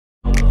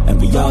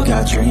all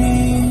got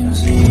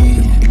dreams,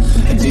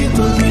 yeah. And do you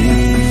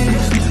believe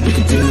we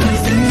can do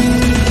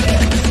anything?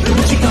 But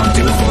what you gonna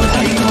do for it?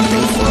 How you gonna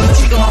do for it?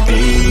 What you gonna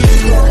be?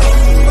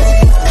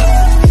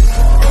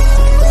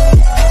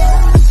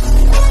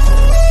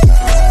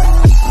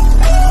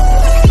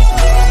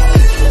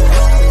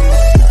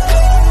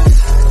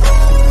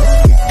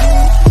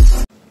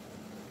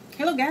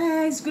 Hello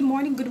guys! Good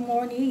morning, good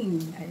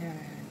morning!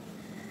 Ayan.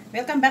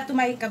 Welcome back to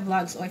Maica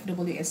Vlogs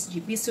OFW SG.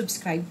 Please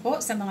subscribe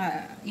po sa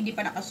mga hindi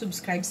pa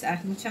nakasubscribe sa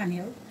aking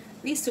channel.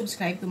 Please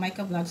subscribe to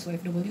Maica Vlogs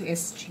OFW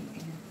SG.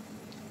 Ayan.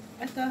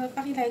 At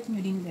pakilike nyo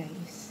din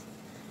guys.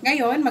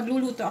 Ngayon,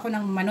 magluluto ako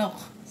ng manok.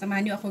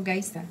 Samahan nyo ako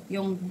guys ha.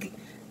 Yung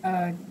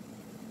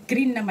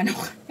green na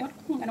manok. Ewan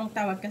ko kung anong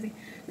tawag kasi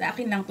sa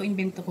akin lang to,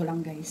 invento ko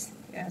lang guys.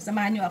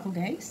 Samahan nyo ako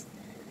guys.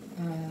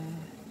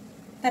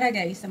 Tara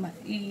guys,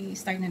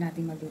 i-start na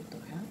natin magluto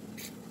ha.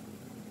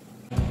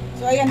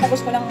 So ayan, tapos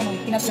ko lang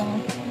pinap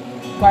yung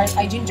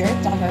ginger,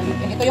 tsaka garlic.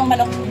 And ito yung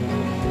manok.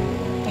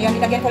 Ayan,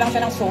 nilagyan ko lang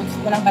siya ng salt.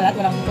 Walang balat,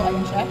 walang buto.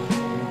 Ayan siya.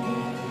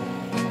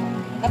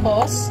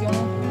 Tapos, yung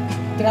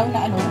ground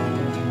na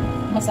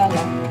masala.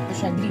 Ito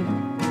siya, green.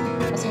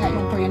 Kasi nga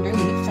yung coriander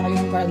leaf, tsaka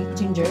yung garlic,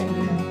 ginger, and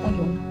yung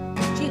onion,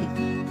 chili.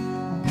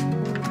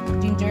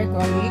 Ginger,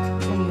 garlic,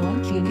 onion,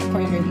 chili,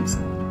 coriander leaves.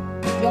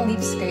 Yung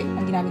leaves,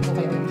 ang ginamit ko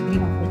kaya yung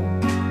green ang color.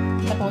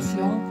 Tapos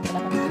yung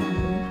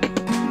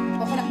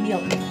coconut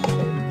milk.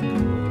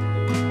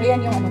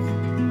 Ayan yung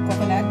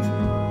coconut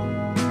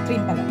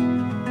cream pala.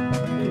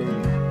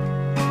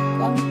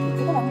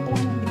 Ito lang yung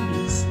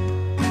ingredients.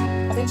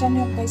 Pasensya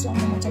nyo guys yung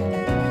mga channel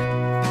na ito.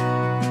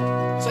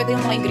 So ito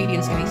yung mga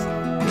ingredients guys.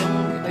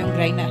 Ito yung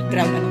ground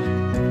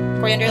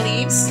coriander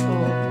leaves,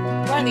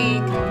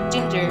 garlic,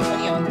 ginger,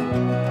 onion,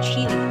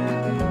 chili.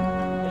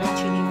 Ito lang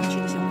chili yung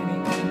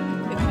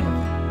pinay.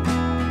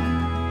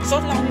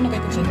 Salt lang yung nagay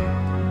ko dyan.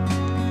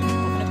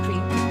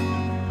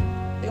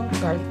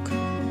 Garlic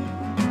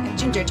and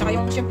ginger, tsaka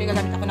yung syempre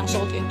gagamit ako ng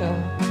salt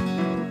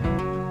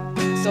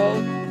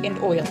and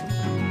oil.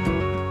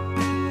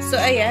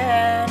 So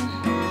ayan,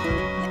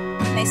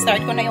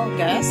 na-start ko na yung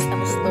gas,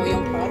 tapos ito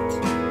yung pot,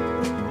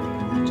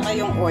 tsaka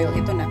yung oil.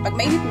 Ito na, pag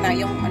mainit na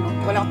yung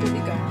walang tubig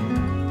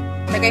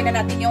lagay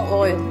na natin yung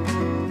oil,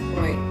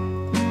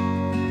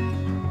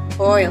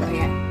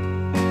 ayan.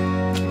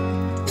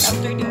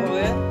 After the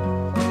oil,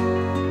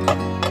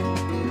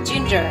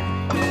 ginger.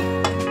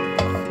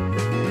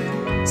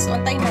 So,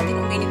 antayin natin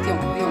yung minute yung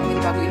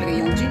bago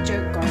ilagay yung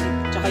ginger, garlic,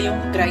 tsaka yung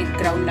dried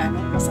ground na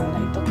masala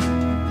ito.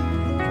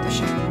 Ito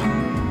siya.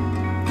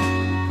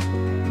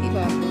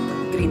 Diba?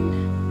 Green.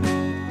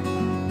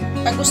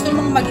 Pag gusto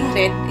mong maging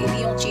red,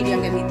 hindi yung chili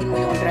ang gamitin mo,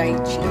 yung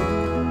dried chili.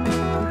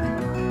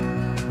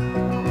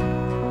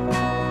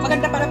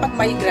 Maganda para pag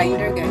may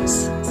grinder,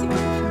 guys. Kasi,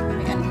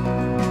 ayan.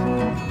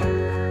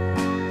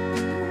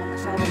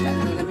 Masala lang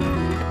ang gamitin.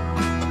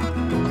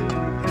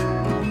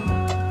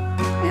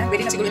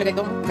 Pwede na siguro ilagay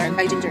itong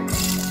garlic ginger.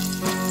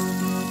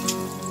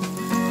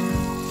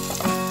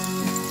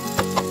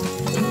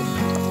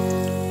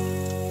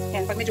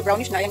 Yan, pag medyo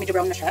brownish na, medyo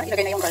brown na siya,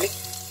 ilagay na yung garlic.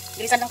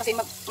 Bilisan lang kasi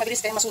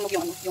mabilis kaya masunog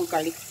yung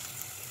garlic.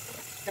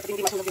 Dapat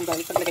hindi masunog yung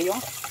garlic pag ilagay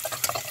yung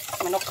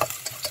manok.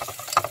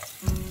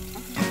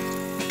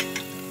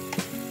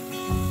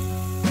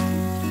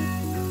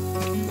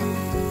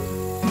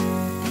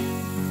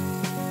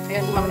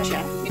 Ayan, gumawa na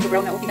siya. Medyo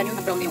brown na. Kita nyo,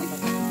 nag-brown na yung ito.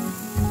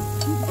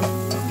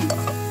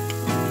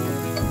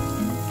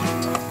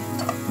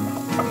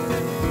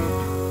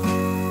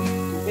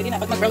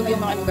 Pag mag-brown na yung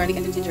mga garlic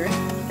and ginger,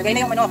 lagay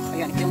na yung manok.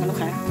 Ayan, ito yung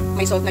manok ha.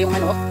 May salt na yung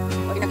manok.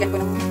 So, inagyan ko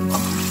ng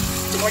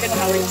more than 1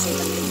 hour yung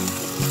salt.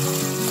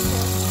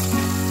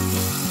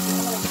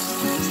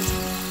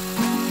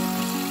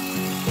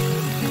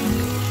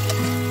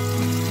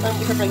 Parang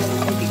isa-fry mo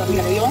ng konti bago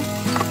ilagay yung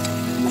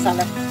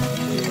masala.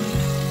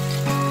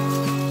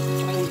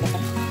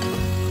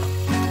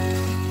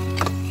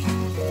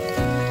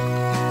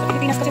 Sa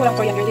Pilipinas kasi walang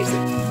coriander leaves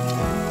eh.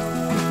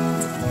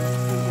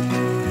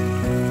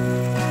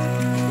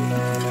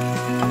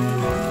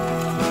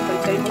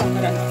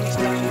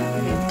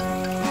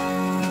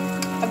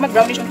 Pag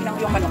mag-brownish yung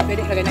manok,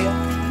 pwede ilagay na yung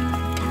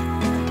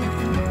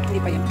hindi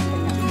pa yan.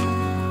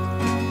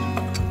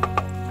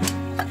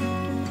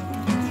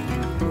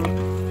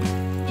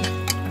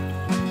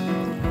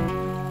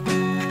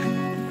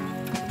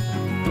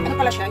 Ano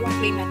pala siya? Yung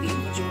flame natin,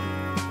 medyo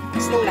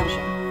slow lang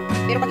siya.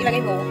 Pero pag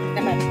ilagay mo,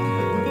 naman,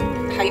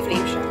 high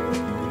flame siya.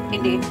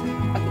 Hindi.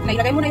 Pag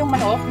nailagay mo na yung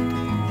manok,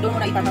 doon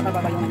mo na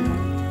ipapababa yung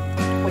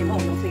oil mo,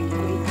 yung flame.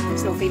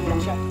 Slow flame mo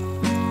lang siya.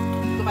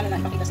 Ito pala na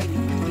ipakita sa inyo.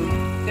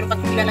 Pero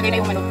pag ilalagay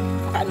na yung manok,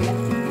 makaano yan.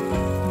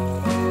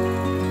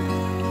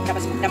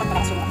 Dapat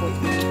makasong ako eh.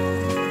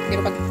 Pero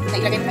pag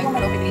nailagay na yung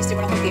manok, i-release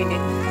mo lang konti and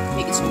then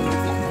make it smooth and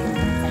flat.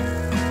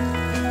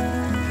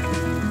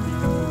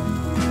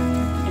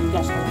 Yung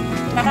glass ko.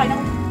 Nakakain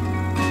ako.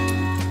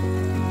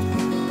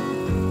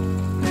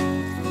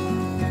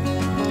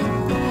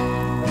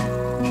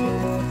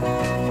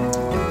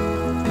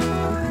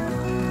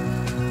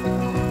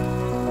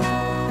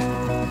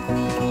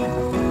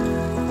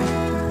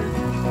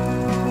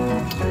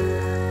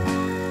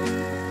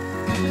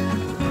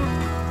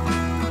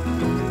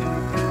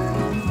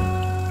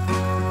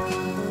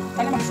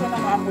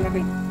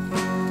 gagawin.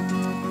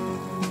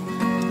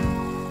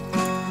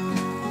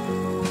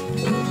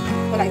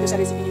 Wala ito sa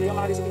recipe nila. Yung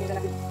mga recipe nila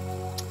natin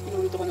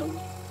pinuluto ko noon.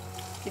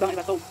 Ibang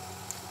iba to.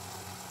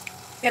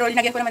 Pero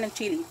linagyan ko naman ng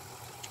chili.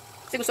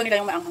 Kasi gusto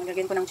nila yung maanghang.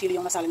 Linagyan ko ng chili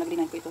yung masala na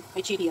greenan ko ito.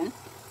 May chili yan.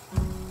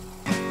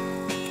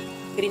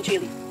 Green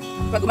chili.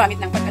 Pag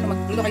gumamit ng,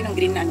 magluto kayo ng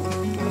green na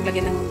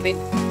maglagyan ng red.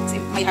 Kasi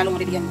may halong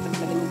red yan.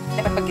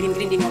 Dapat pag green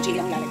din yung chili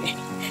ang lalagay.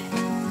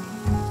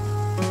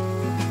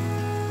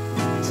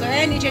 So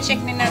ayan,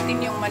 i-check na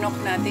natin yung manok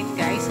natin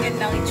guys. Yan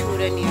ang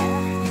itsura niya.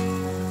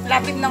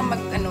 Lapit ng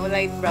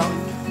light brown.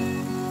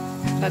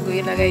 Bago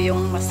ilagay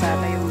yung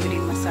masala, yung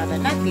green masala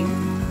natin.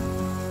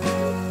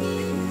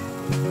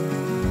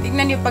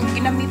 Tingnan nyo, pag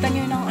ginamitan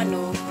nyo ng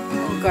ng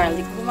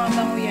garlic,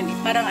 bumabango yan eh.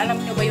 Parang alam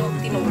nyo ba yung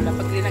tinola,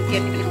 pag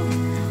linagyan nyo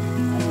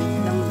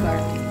ng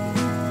garlic.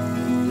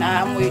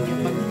 Naamoy nyo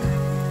pag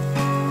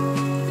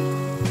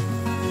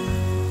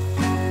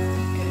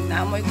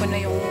naamoy ko na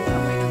yung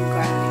amoy ng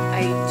garlic,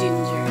 ay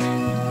ginger.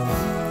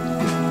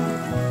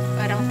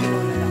 Parang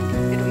tinola lang.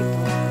 Pero ito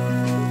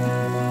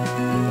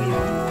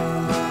yung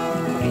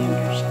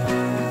coriander siya.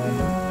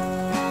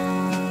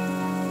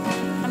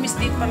 Amis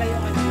din pala yung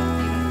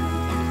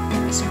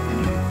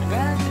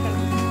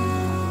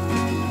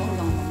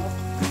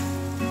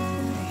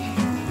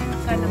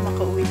sana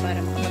makauwi para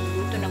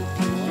makapagluto ng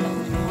tinolang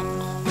manok.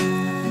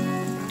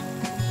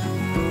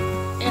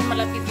 Ayan,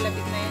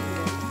 malapit-lapit na yan.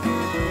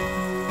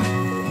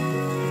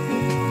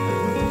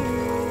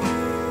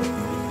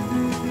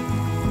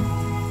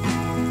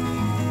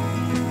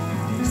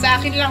 Sa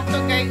akin lang to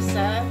guys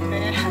ha.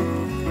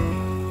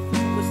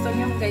 Gusto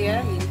niyong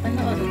gayahin,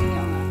 panoorin niyo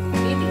ang aking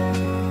video.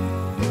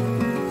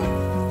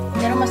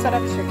 Pero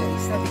masarap siya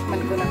guys.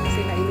 Natikman ko lang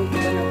kasi nailuto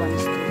ko na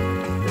once to.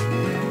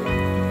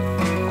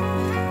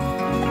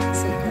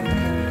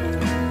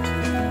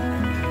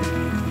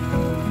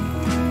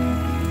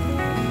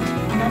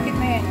 Lapit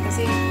na yan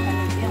kasi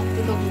yung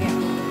tulog niya.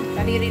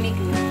 Naririnig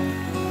niya.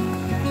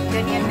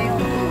 Ganyan na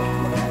yung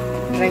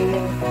dry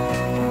na.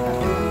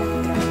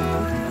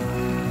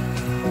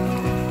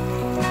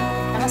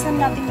 Takasan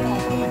natin yung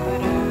para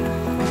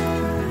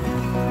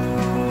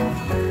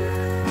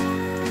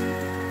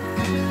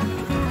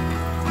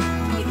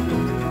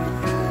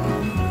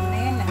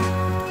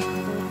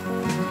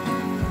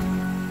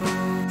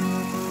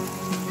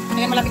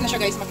ayan, malapit na siya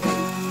guys mag-fry.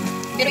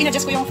 Pero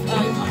in-adjust ko yung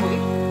apoy.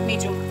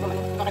 Medium.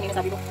 Diba kanina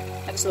sabi ko,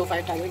 nag-slow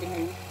fire tayo. Hindi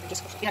ngayon.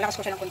 Pinalakas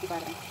ko siya ng konti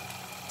para.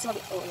 Kasi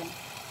ayan.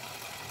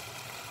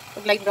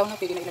 Pag light brown na,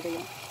 pwede na ilagay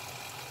yung.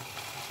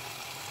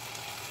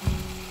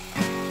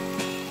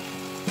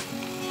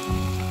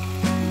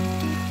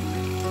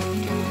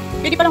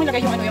 Pwede pa lang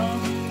ilagay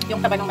yung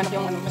taba ng manok,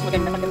 yung mas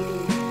maganda pag gamitin.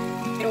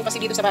 Pero kasi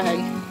dito sa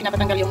bahay,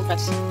 pinapatanggal yung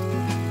fats.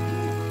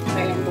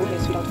 Kaya yung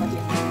boneless without fats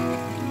yan.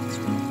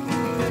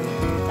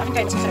 Akin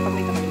kaya mas masarap pag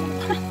may taba yung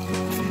manok.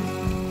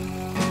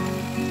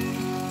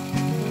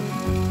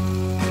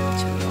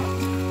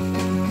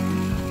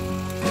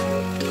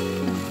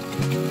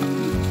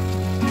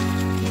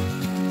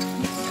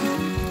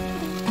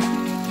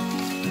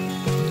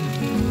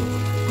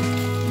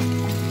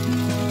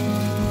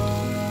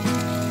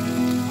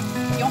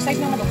 Yung size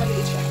ng manok,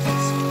 maliit siya.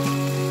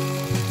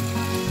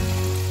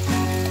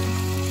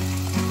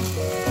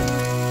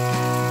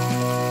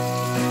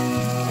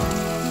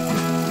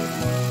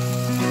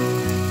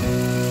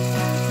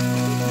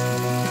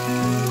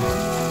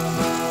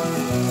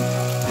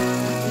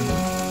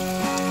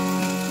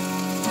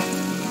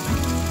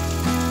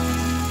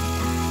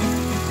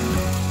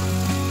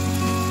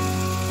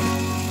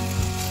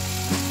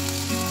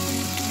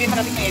 Kaya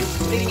marapit na yan,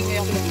 ririnig nyo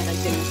yung tulog niya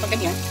dahil pag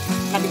ganyan,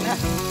 marapit na.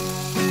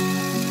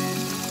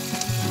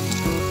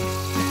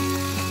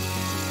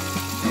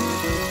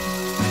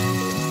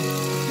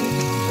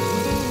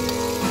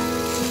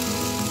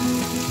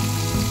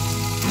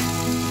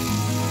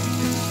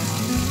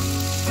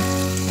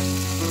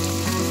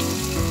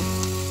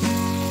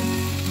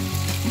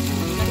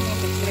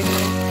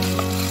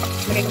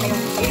 Lagay ko na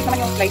yung, paglit naman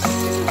yung slice.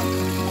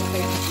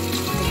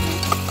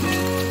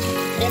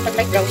 Ayan, pag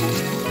light brown na.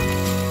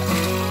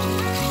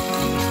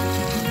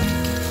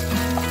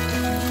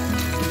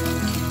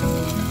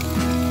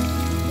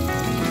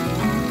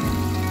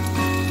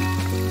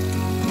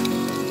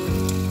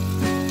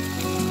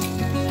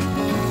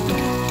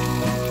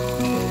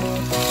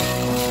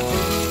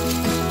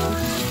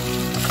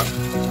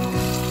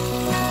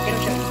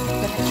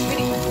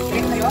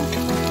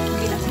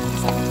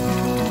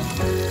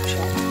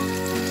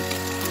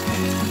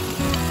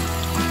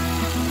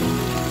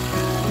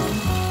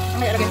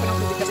 Lagyan ko ng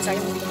tubig kasi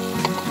sayang dito.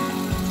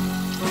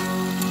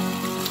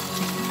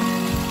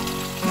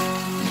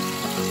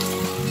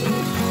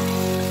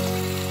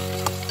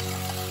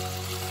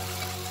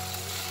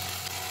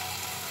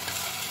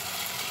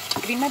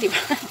 Green na, diba?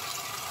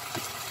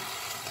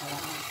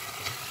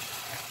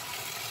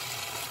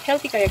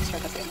 Healthy kaya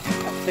extra kasi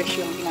fresh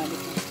yung ginamit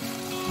mo.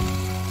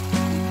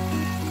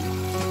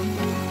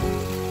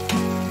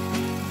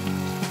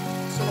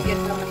 So,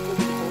 lagyan ko lang ng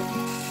tubig ito.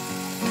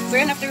 So,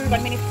 yan, after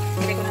 1 minute,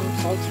 lagyan ko ng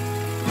salt.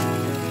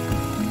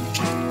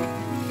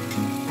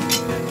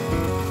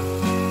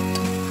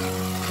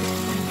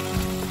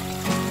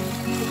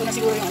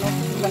 siguro yung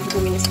 1 to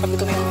 2 minutes pag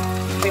luto na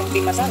yung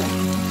cream masala.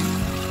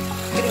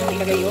 Pwede mo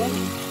ilagay yun.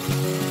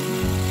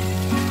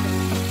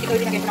 Ito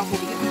yung dinagay ko ng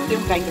tubig. Ito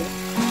yung grinder.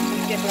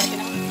 So, yung ko lang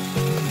siya ng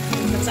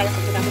masala.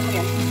 Pag tinapos mo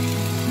yan,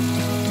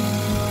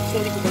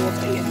 slowly to the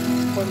water. Ayan,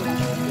 pour mo lang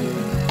siya.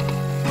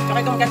 Saka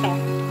itong gata.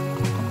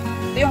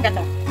 Ito yung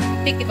gata.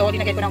 Thick ito,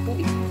 dinagay ko ng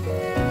tubig.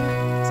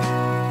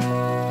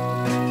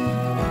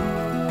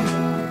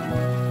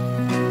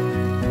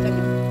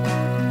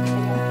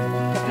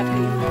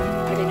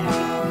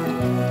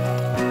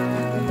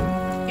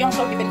 Yung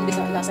salt depende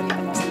sa lasa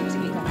nito, lasa nito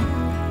sila iba.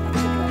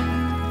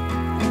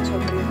 Salt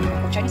ko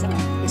yung Chinese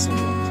naman, is salt.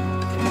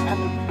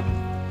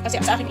 Kasi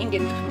sa akin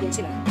Indian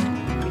sila.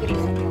 Hindi rin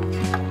yung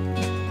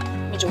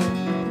medyo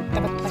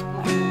dapat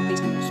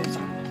taste ng salt sa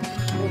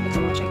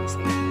mga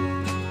Chinese nila.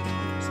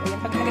 So yan,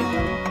 pag nagay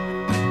ko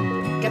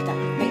gata,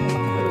 may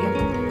magkukulo yan.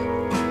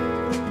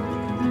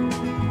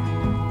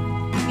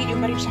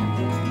 Medium pa rin siya.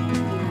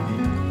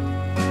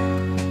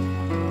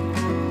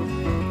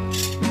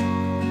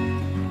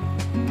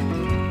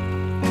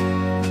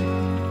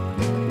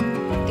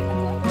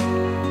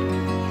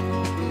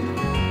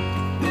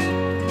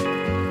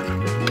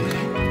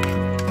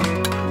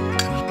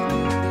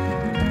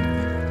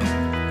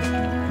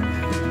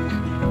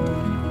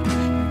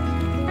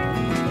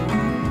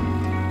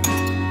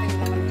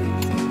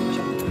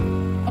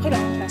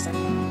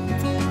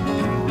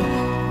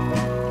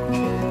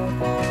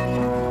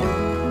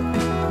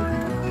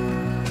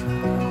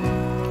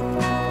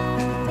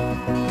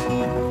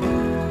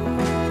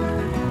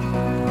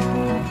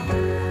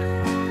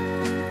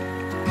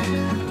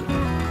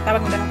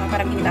 Tawag mo ganun,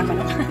 parang hinita ka,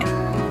 no?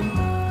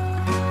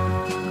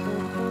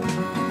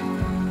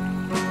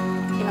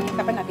 Hinangin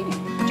pa natin eh.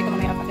 Check ko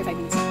mamaya after 5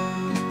 minutes.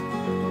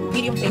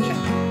 Medium flame siya.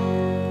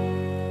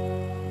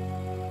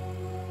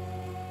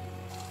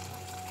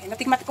 Okay,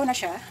 natikmat ko na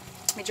siya.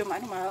 Medyo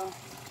maanghang.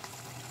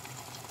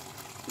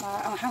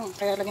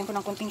 Kaya lagyan ko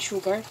ng konting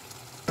sugar.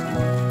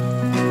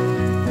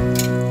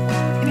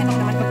 Tinanong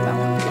naman pag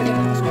maanghang. Lagyan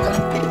ko ng sugar.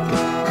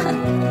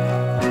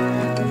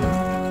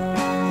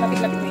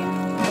 Lapit-lapit mo yan.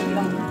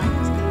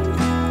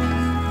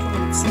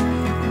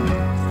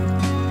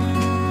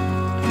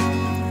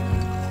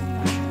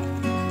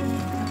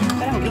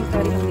 Parang green pa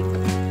rin ang dito.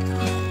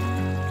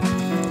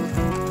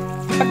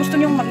 Pag gusto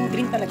nyo maging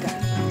green talaga,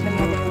 lagyan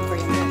natin ng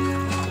coriander.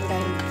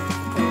 Dahil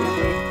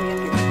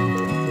coriander,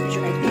 medyo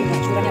light green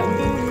ang sura niya.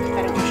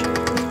 Parang siya.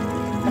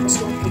 Tapos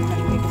yung green na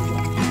rin may gusto.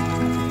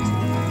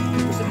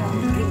 Gusto nyo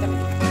green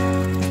talaga.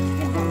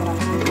 Yan po,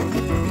 marami.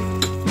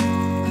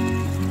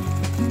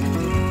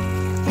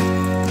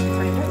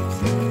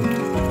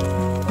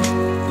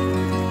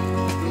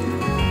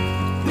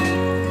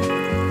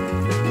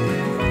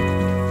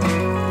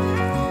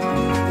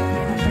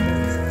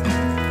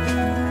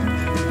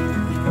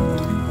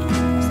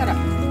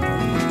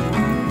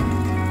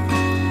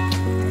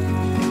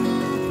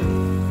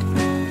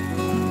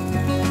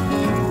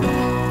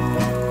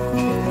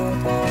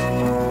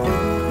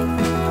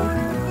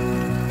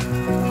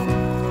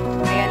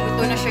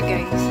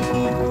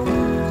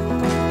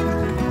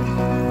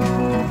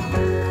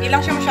 Hindi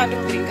lang siya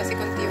masyadong green kasi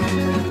konti yung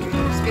coriander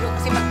leaves. Pero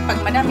kasi pag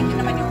madami din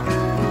naman yung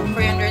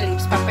coriander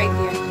leaves, papay